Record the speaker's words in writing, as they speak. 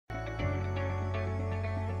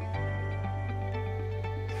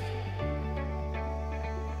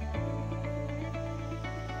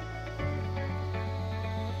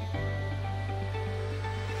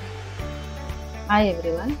Hi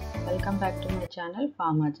everyone, welcome back to my channel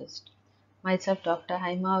Pharmazest. Myself Dr.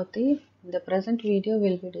 Haimavati. In the present video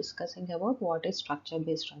we'll be discussing about what is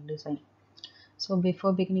structure-based drug design. So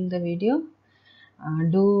before beginning the video,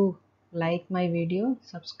 do like my video,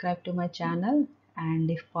 subscribe to my channel,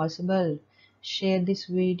 and if possible share this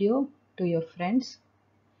video to your friends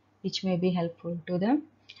which may be helpful to them,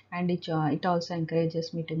 and it also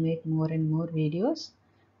encourages me to make more and more videos.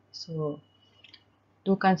 So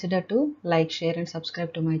do consider to like, share and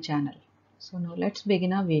subscribe to my channel. So now let's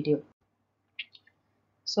begin our video.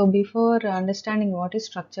 So before understanding what is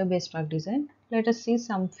structure-based drug design, let us see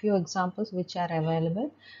some few examples which are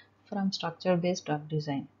available from structure-based drug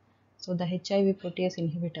design. So the HIV protease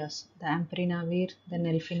inhibitors, the amprenavir, the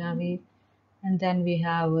nelfinavir, and then we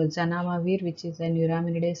have zanamivir, which is a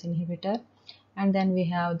neuraminidase inhibitor, and then we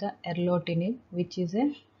have the erlotinib, which is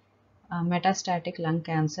a metastatic lung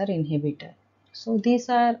cancer inhibitor. So these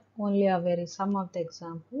are only some of the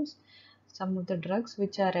examples, some of the drugs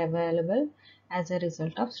which are available as a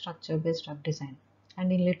result of structure-based drug design.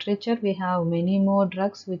 And in literature, we have many more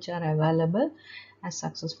drugs which are available as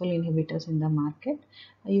successful inhibitors in the market.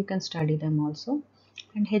 You can study them also.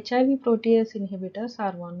 And HIV protease inhibitors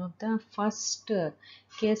are one of the first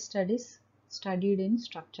case studies studied in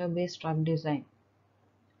structure-based drug design.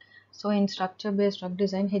 So in structure-based drug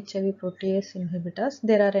design, HIV protease inhibitors,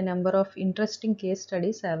 there are a number of interesting case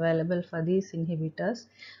studies available for these inhibitors.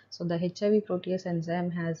 So the HIV protease enzyme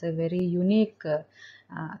has a very unique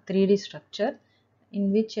 3D structure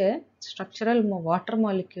in which a structural water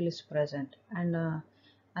molecule is present, and a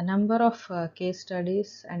number of case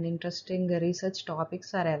studies and interesting research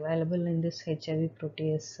topics are available in this HIV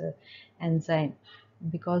protease enzyme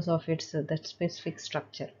because of its that specific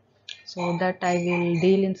structure. So that I will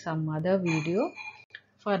deal in some other video.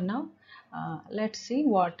 For now, let's see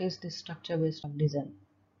what is this structure-based drug design.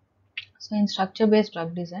 So in structure-based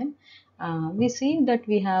drug design, we see that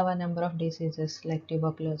we have a number of diseases like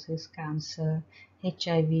tuberculosis, cancer,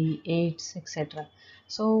 HIV, AIDS, etc.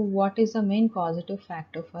 So what is the main causative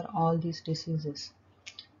factor for all these diseases?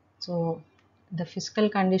 So the physical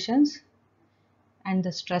conditions and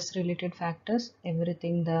the stress related factors,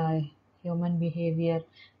 everything, the human behavior,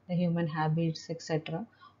 the human habits, etc.,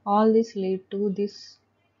 all this lead to these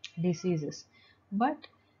diseases. But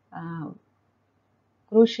uh,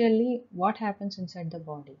 crucially, what happens inside the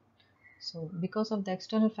body? So because of the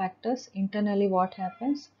external factors, internally what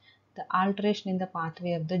happens? The alteration in the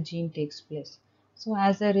pathway of the gene takes place. So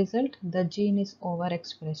as a result, the gene is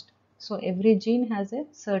overexpressed. So every gene has a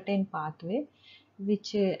certain pathway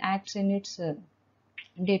which acts in its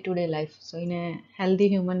day-to-day life. So in a healthy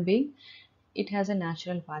human being, it has a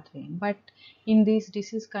natural pathway, but in these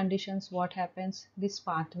disease conditions, what happens? This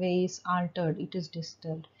pathway is altered, it is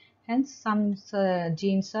disturbed, hence some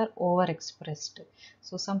genes are overexpressed,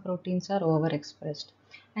 so some proteins are overexpressed,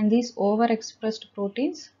 and these overexpressed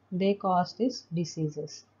proteins, they cause these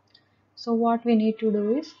diseases. So what we need to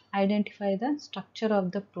do is identify the structure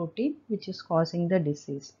of the protein which is causing the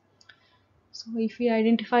disease. So if we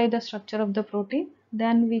identify the structure of the protein,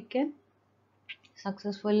 then we can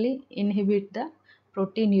successfully inhibit the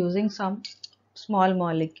protein using some small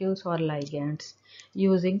molecules or ligands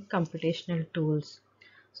using computational tools.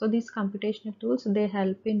 So these computational tools, they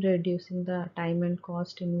help in reducing the time and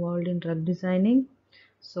cost involved in drug designing.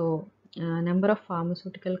 So a number of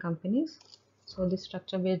pharmaceutical companies, so this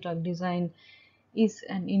structure-based drug design is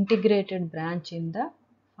an integrated branch in the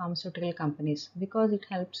pharmaceutical companies because it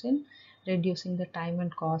helps in reducing the time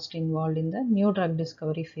and cost involved in the new drug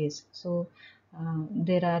discovery phase. So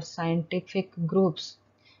there are scientific groups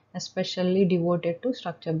especially devoted to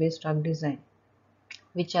structure-based drug design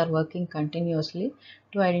which are working continuously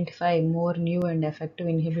to identify more new and effective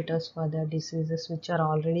inhibitors for the diseases which are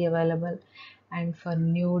already available and for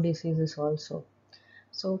new diseases also.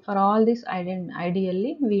 So for all this,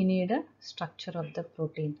 ideally we need a structure of the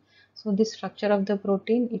protein. So this structure of the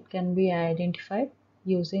protein, it can be identified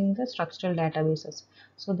using the structural databases.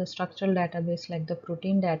 So the structural database like the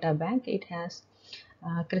protein data bank, it has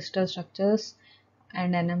crystal structures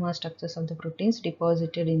and NMR structures of the proteins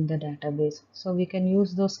deposited in the database. So we can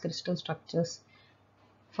use those crystal structures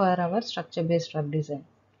for our structure-based drug design.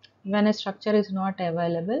 When a structure is not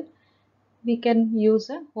available, we can use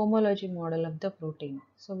a homology model of the protein.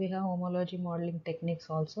 So we have homology modeling techniques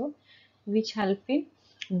also which help in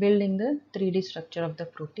building the 3D structure of the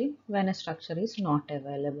protein when a structure is not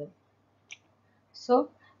available. So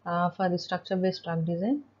for the structure-based drug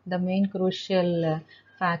design, the main crucial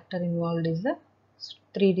factor involved is the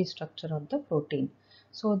 3D structure of the protein,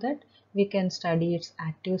 so that we can study its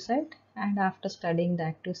active site, and after studying the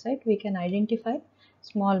active site we can identify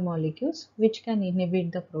small molecules which can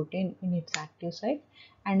inhibit the protein in its active site,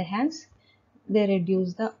 and hence they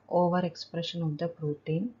reduce the overexpression of the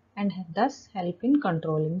protein and thus help in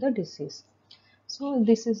controlling the disease. So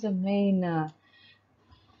this is the main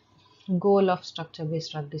goal of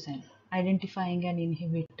structure-based drug design, identifying an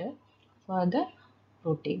inhibitor for the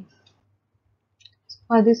protein.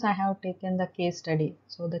 For this I have taken the case study.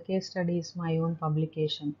 So the case study is my own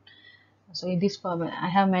publication. So in this I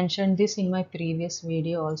have mentioned this in my previous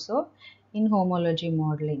video also in homology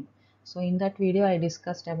modeling. So in that video I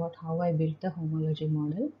discussed about how I built the homology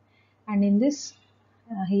model, and in this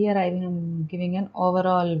here I am giving an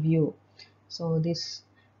overall view. So this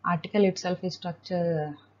article itself is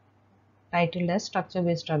titled as structure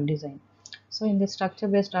based drug design. So in the structure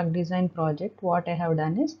based drug design project, what I have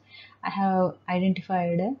done is I have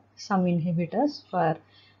identified some inhibitors for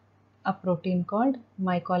a protein called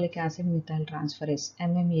mycolic acid methyltransferase,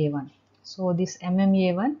 MMA1. So this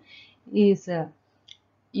MMA1 is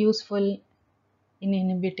useful in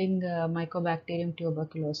inhibiting Mycobacterium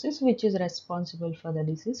tuberculosis, which is responsible for the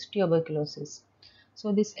disease tuberculosis.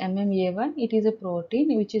 So this MMA1, it is a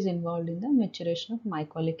protein which is involved in the maturation of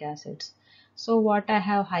mycolic acids. So what I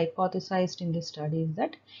have hypothesized in this study is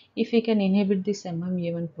that if we can inhibit this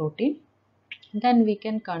MMA1 protein, then we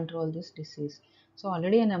can control this disease. So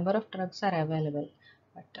already a number of drugs are available,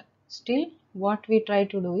 but still what we try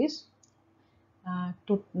to do is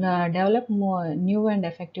to develop more new and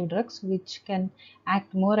effective drugs which can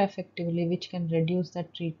act more effectively, which can reduce the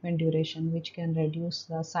treatment duration, which can reduce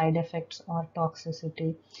the side effects or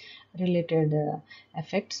toxicity related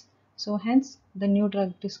effects. So hence the new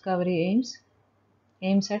drug discovery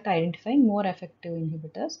aims at identifying more effective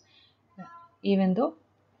inhibitors, even though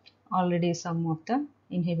already some of the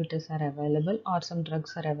inhibitors are available or some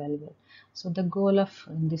drugs are available. So the goal of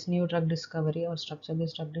this new drug discovery or structure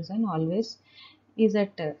based drug design always is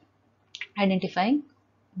at identifying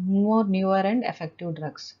more newer and effective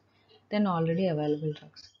drugs than already available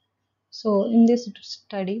drugs. So in this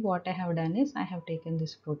study what I have done is I have taken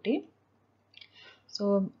this protein.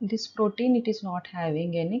 So this protein, it is not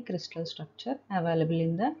having any crystal structure available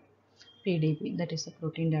in the PDB, that is the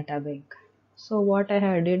protein data bank. So what I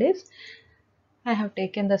have did is I have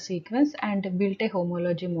taken the sequence and built a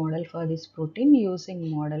homology model for this protein using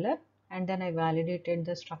modeler, and then I validated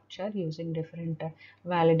the structure using different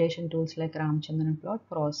validation tools like Ramachandran plot,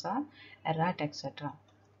 PROSA, ERRAT, etc.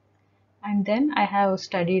 And then I have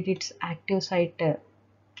studied its active site.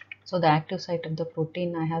 So the active site of the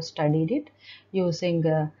protein, I have studied it using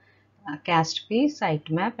CASTP,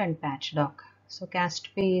 sitemap, and patchdoc. So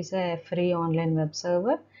CASTP is a free online web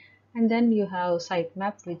server, and then you have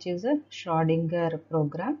sitemap, which is a Schrodinger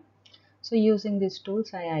program. So using these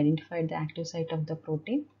tools I identified the active site of the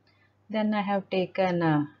protein. Then I have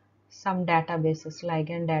taken some databases,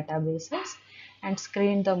 ligand databases, and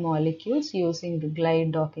screened the molecules using the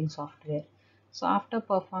glide docking software. So after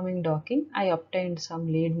performing docking, I obtained some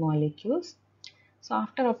lead molecules. So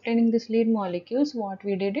after obtaining these lead molecules, what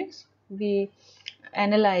we did is we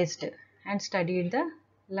analyzed and studied the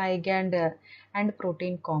ligand and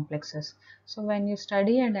protein complexes. So when you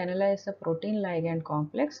study and analyze the protein ligand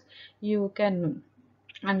complex, you can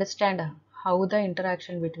understand how the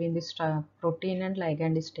interaction between this protein and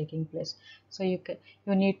ligand is taking place. So you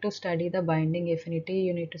need to study the binding affinity,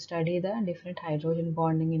 you need to study the different hydrogen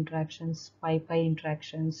bonding interactions, pi-pi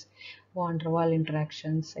interactions, van der Waal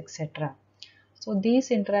interactions, etc. So these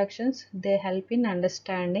interactions, they help in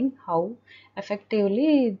understanding how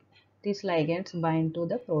effectively these ligands bind to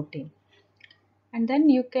the protein. And then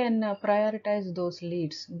you can prioritize those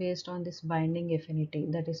leads based on this binding affinity,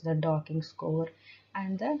 that is the docking score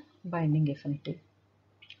and the binding affinity.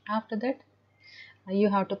 After that, you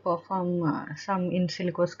have to perform some in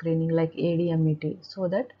silico screening like ADMET, so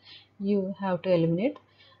that you have to eliminate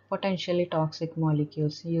potentially toxic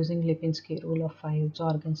molecules using Lipinski rule of 5,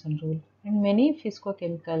 Jorgensen rule, and many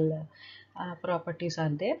physicochemical properties are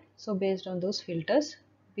there. So based on those filters,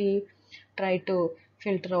 we try to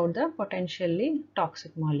filter out the potentially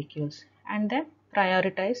toxic molecules and then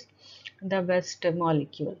prioritize the best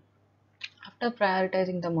molecule. After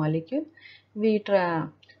prioritizing the molecule, we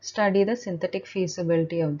study the synthetic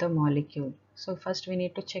feasibility of the molecule. So first we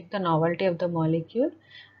need to check the novelty of the molecule,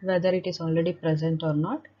 whether it is already present or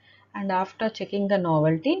not. And after checking the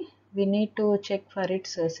novelty, we need to check for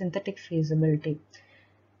its synthetic feasibility.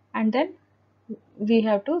 And then we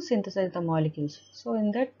have to synthesize the molecules. So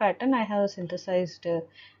in that pattern, I have synthesized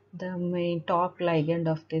the main top ligand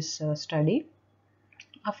of this study.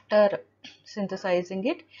 After synthesizing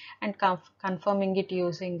it and confirming it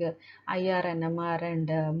using IR, NMR,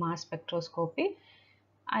 and mass spectroscopy,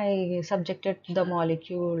 I subjected the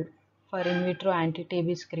molecule for in vitro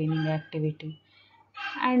anti-TB screening activity,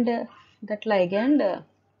 and that ligand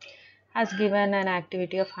has given an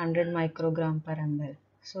activity of 100 microgram per ml.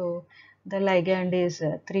 So the ligand is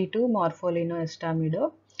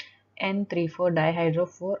 3,2-morpholinoestamido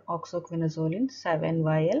N,3,4-dihydro,4-oxoquinazoline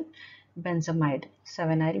 7-YL benzamide,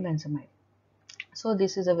 7-yl benzamide. So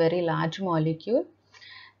this is a very large molecule,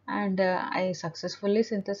 and I successfully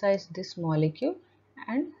synthesized this molecule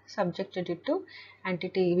and subjected it to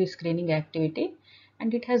anti-TB screening activity,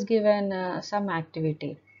 and it has given some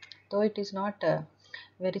activity, though it is not a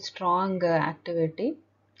very strong activity,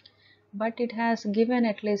 but it has given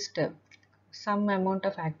at least some amount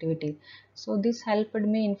of activity. So this helped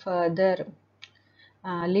me in further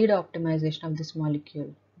lead optimization of this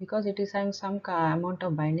molecule, because it is having some amount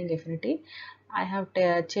of binding affinity. I have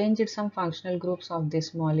changed some functional groups of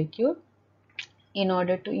this molecule in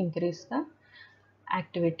order to increase the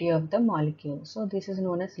activity of the molecule. So this is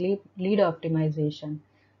known as lead optimization.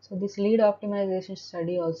 So this lead optimization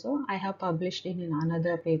study also I have published in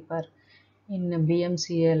another paper in a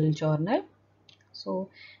BMCL journal. So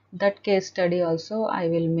that case study also I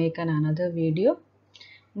will make another video.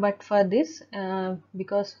 But for this,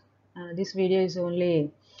 because this video is only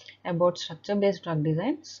about structure based drug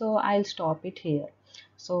design, so I'll stop it here.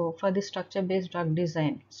 So for the structure based drug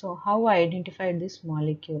design, so how I identified this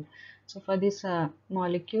molecule. So for this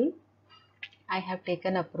molecule, I have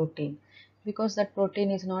taken a protein. Because that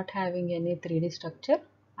protein is not having any 3D structure,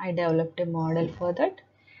 I developed a model for that,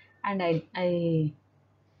 and I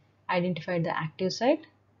identified the active site,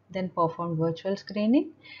 then performed virtual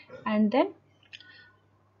screening, and then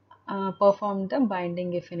perform the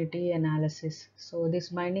binding affinity analysis. So this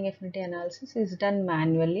binding affinity analysis is done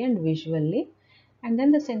manually and visually, and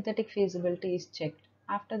then the synthetic feasibility is checked.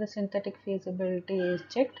 After the synthetic feasibility is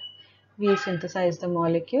checked, we synthesize the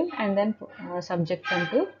molecule and then subject them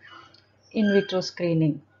to in vitro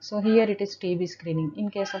screening. So here it is TB screening. In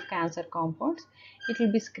case of cancer compounds, it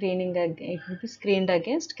will be screened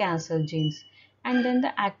against cancer genes, and then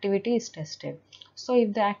the activity is tested. So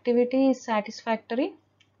if the activity is satisfactory,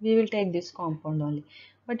 we will take this compound only.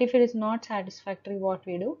 But if it is not satisfactory, what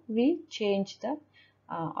we do? We change the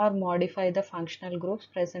or modify the functional groups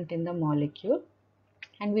present in the molecule,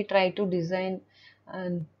 and we try to design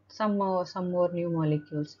some more new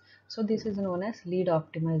molecules. So this is known as lead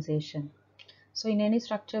optimization. So in any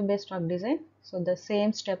structure based drug design, so the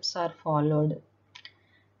same steps are followed,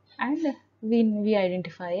 and we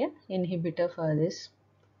identify a inhibitor for this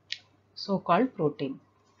so called protein.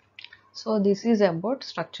 So this is about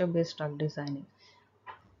structure based drug designing.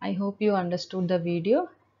 I hope you understood the video,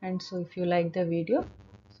 and so if you like the video,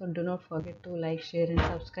 so do not forget to like, share and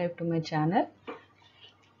subscribe to my channel.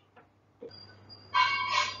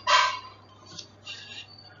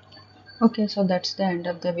 Okay, so that's the end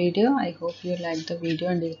of the video. I hope you liked the video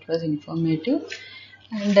and it was informative.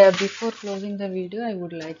 And before closing the video, I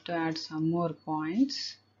would like to add some more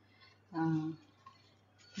points.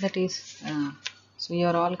 That is, so you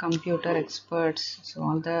are all computer experts. So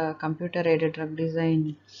all the computer aided drug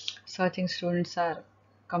design searching students are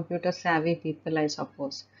computer savvy people, I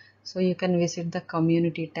suppose. So you can visit the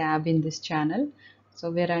community tab in this channel.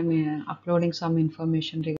 So where I'm uploading some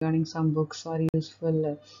information regarding some books or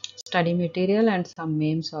useful study material and some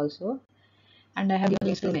memes also. And I have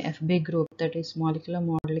links to my FB group, that is Molecular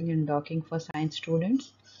Modeling and Docking for Science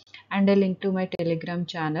Students, and a link to my Telegram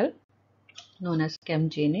channel known as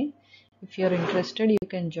ChemGenie. If you are interested, you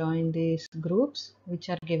can join these groups which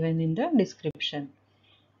are given in the description.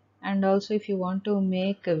 And also, if you want to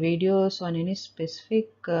make videos on any specific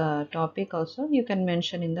topic also, you can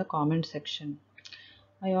mention in the comment section.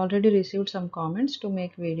 I already received some comments to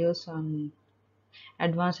make videos on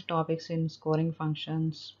advanced topics in scoring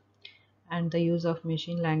functions and the use of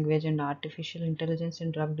machine language and artificial intelligence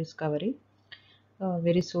in drug discovery.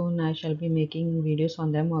 Very soon I shall be making videos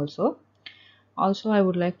on them also. Also, I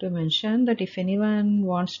would like to mention that if anyone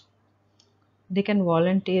wants, they can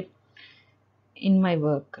volunteer in my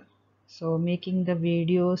work. So making the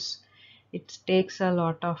videos, it takes a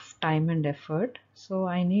lot of time and effort. So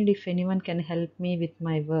I need, if anyone can help me with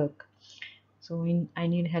my work. So I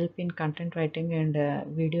need help in content writing and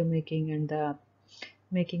video making and the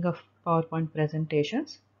making of PowerPoint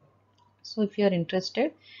presentations. So if you are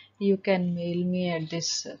interested, you can mail me at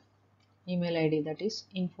this email ID, that is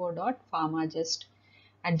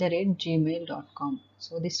info.pharmazest@gmail.com.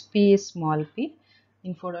 So this P is small p,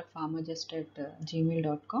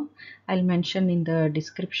 info.pharmazest@gmail.com. I'll mention in the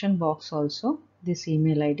description box also this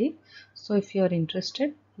email ID. So if you are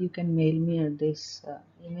interested, you can mail me at this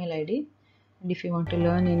email ID. And if you want to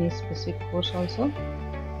learn any specific course also,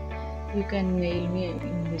 you can mail me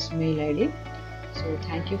in this mail ID. So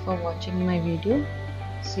thank you for watching my video.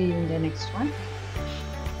 See you in the next one.